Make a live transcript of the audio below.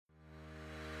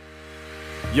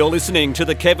You're listening to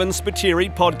the Kevin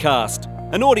Spiteri Podcast,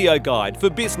 an audio guide for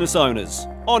business owners,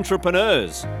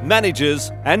 entrepreneurs,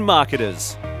 managers and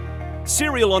marketers.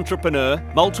 Serial entrepreneur,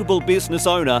 multiple business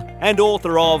owner and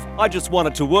author of I Just Want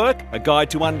It to Work, a guide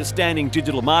to understanding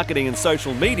digital marketing and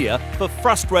social media for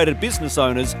frustrated business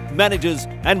owners, managers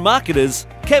and marketers,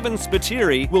 Kevin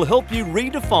Spiteri will help you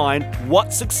redefine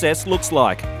what success looks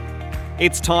like.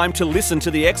 It's time to listen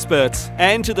to the experts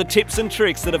and to the tips and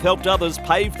tricks that have helped others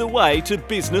pave the way to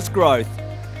business growth.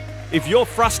 If you're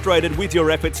frustrated with your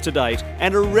efforts to date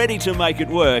and are ready to make it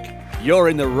work, you're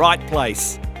in the right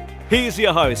place. Here's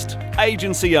your host,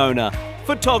 agency owner,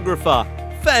 photographer,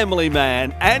 family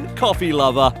man and coffee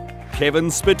lover, Kevin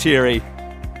Spiteri.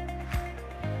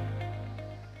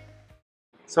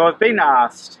 So I've been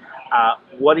asked,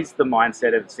 what is the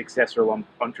mindset of a successful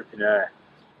entrepreneur?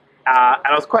 And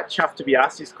I was quite chuffed to be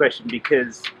asked this question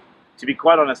because, to be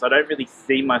quite honest, I don't really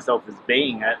see myself as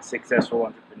being a successful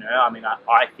entrepreneur. I mean,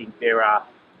 I think there are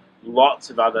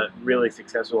lots of other really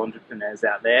successful entrepreneurs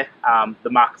out there. The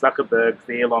Mark Zuckerbergs,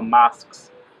 the Elon Musks,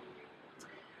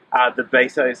 the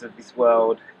Bezos of this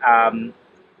world. I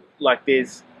think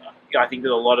there's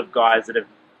a lot of guys that have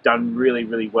done really,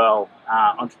 really well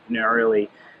entrepreneurially.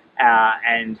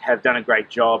 And have done a great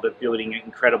job at building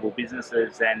incredible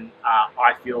businesses. And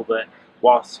I feel that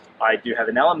whilst I do have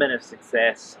an element of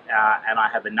success and I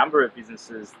have a number of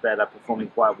businesses that are performing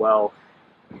quite well,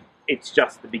 it's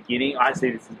just the beginning. I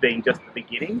see this as being just the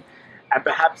beginning. And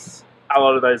perhaps a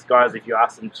lot of those guys, if you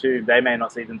ask them to, they may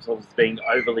not see themselves as being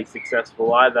overly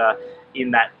successful either,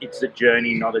 in that it's a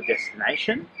journey, not a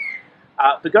destination.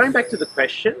 But going back to the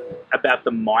question about the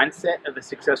mindset of a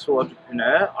successful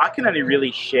entrepreneur, I can only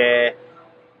really share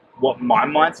what my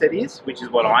mindset is, which is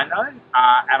what I know. And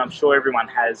I'm sure every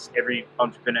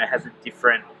entrepreneur has a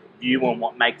different view on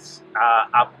what makes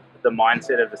up the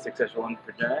mindset of a successful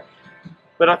entrepreneur.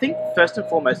 But I think first and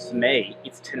foremost for me,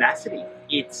 it's tenacity.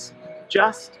 It's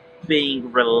just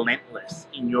being relentless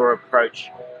in your approach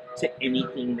to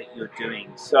anything that you're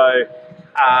doing. So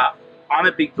I'm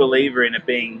a big believer in it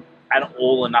being an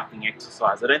all or nothing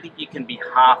exercise. I don't think you can be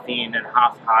half in and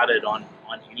half-hearted on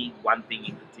any one thing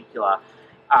in particular.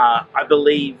 I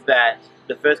believe that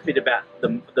the first bit of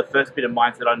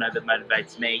mindset I know that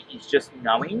motivates me is just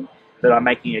knowing that I'm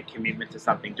making a commitment to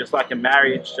something. Just like a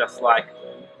marriage, just like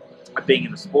being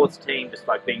in a sports team, just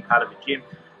like being part of a gym,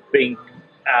 being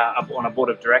on a board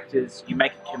of directors, you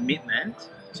make a commitment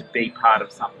to be part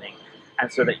of something, and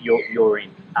so that you're in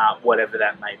whatever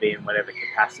that may be in whatever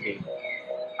capacity.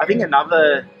 I think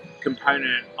another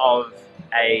component of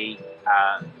a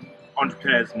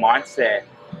entrepreneur's mindset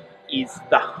is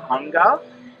the hunger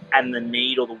and the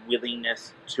need or the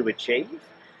willingness to achieve.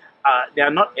 Now,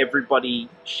 not everybody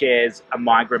shares a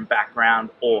migrant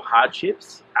background or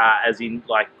hardships, as in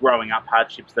like growing up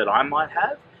hardships that I might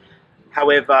have.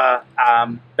 However,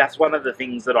 that's one of the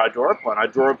things that I draw upon. I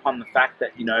draw upon the fact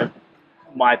that,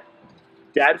 my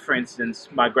dad, for instance,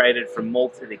 migrated from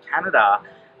Malta to Canada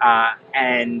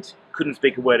and couldn't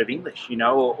speak a word of English,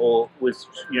 or was,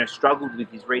 struggled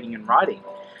with his reading and writing.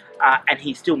 And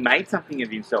he still made something of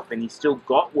himself, and he still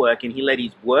got work, and he let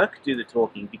his work do the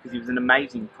talking because he was an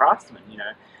amazing craftsman.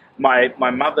 My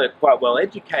mother, quite well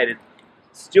educated,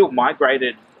 still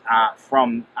migrated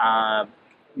from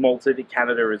Malta to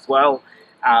Canada as well,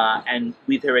 and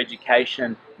with her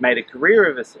education made a career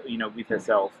of with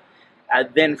herself.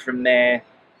 Then from there,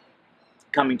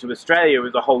 coming to Australia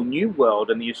was a whole new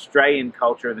world, and the Australian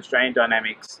culture and Australian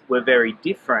dynamics were very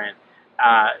different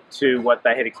to what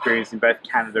they had experienced in both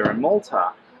Canada and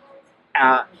Malta.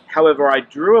 However, I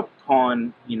drew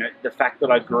upon, the fact that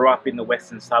I grew up in the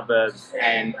western suburbs,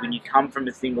 and when you come from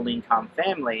a single income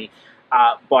family,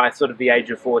 by sort of the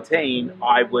age of 14,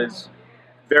 I was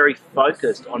very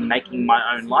focused on making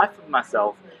my own life for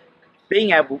myself, being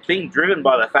driven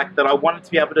by the fact that I wanted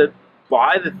to be able to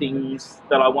buy the things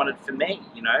that I wanted for me,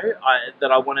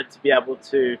 that I wanted to be able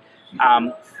to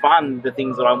fund the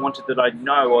things that I wanted that I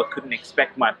know or couldn't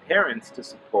expect my parents to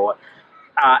support.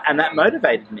 And that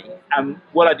motivated me.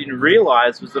 What I didn't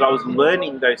realize was that I was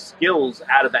learning those skills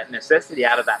out of that necessity,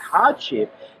 out of that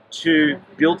hardship, to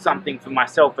build something for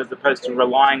myself as opposed to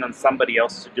relying on somebody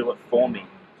else to do it for me.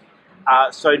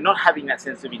 So not having that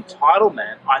sense of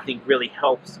entitlement, I think, really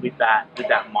helps with that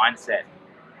mindset.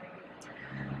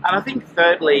 And I think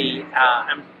thirdly,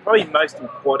 and probably most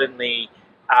importantly,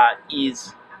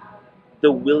 is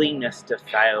the willingness to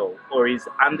fail, or is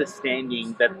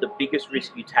understanding that the biggest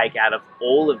risk you take out of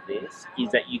all of this is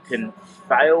that you can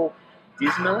fail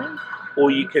dismally,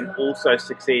 or you can also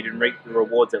succeed and reap the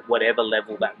rewards at whatever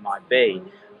level that might be.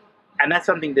 And that's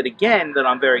something that, again, that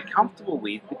I'm very comfortable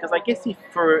with, because I guess if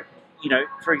for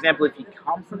for example, if you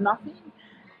come from nothing,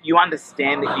 you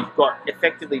understand that you've got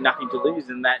effectively nothing to lose,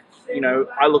 and that,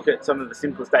 I look at some of the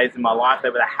simplest days in my life, they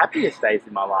were the happiest days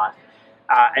in my life,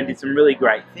 and did some really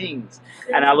great things.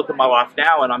 And I look at my life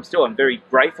now, and I'm very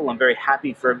grateful, I'm very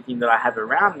happy for everything that I have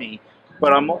around me,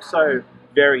 but I'm also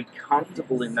very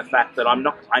comfortable in the fact that I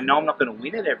know I'm not going to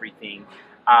win at everything,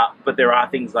 but there are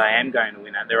things I am going to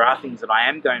win at, there are things that I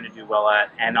am going to do well at,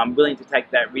 and I'm willing to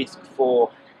take that risk for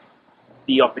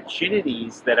the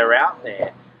opportunities that are out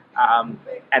there.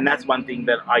 And that's one thing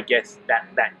that I guess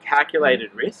that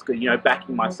calculated risk,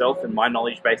 backing myself and my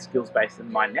knowledge base, skills base, and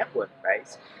my network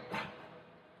base.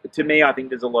 To me, I think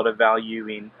there's a lot of value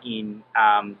in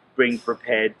being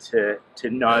prepared to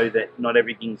know that not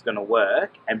everything's going to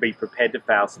work, and be prepared to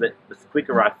fail, so that the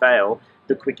quicker I fail,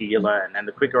 the quicker you learn, and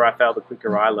the quicker I fail, the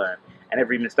quicker I learn, and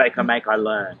every mistake I make, I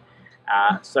learn.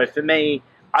 So for me,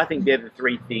 I think they're the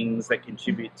three things that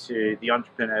contribute to the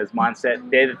entrepreneur's mindset.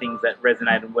 They're the things that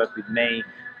resonate and work with me.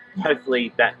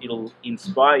 Hopefully that it'll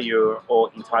inspire you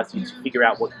or entice you to figure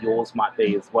out what yours might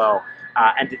be as well,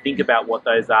 and to think about what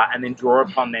those are, and then draw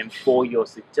upon them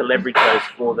to leverage those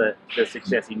for the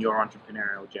success in your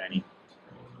entrepreneurial journey.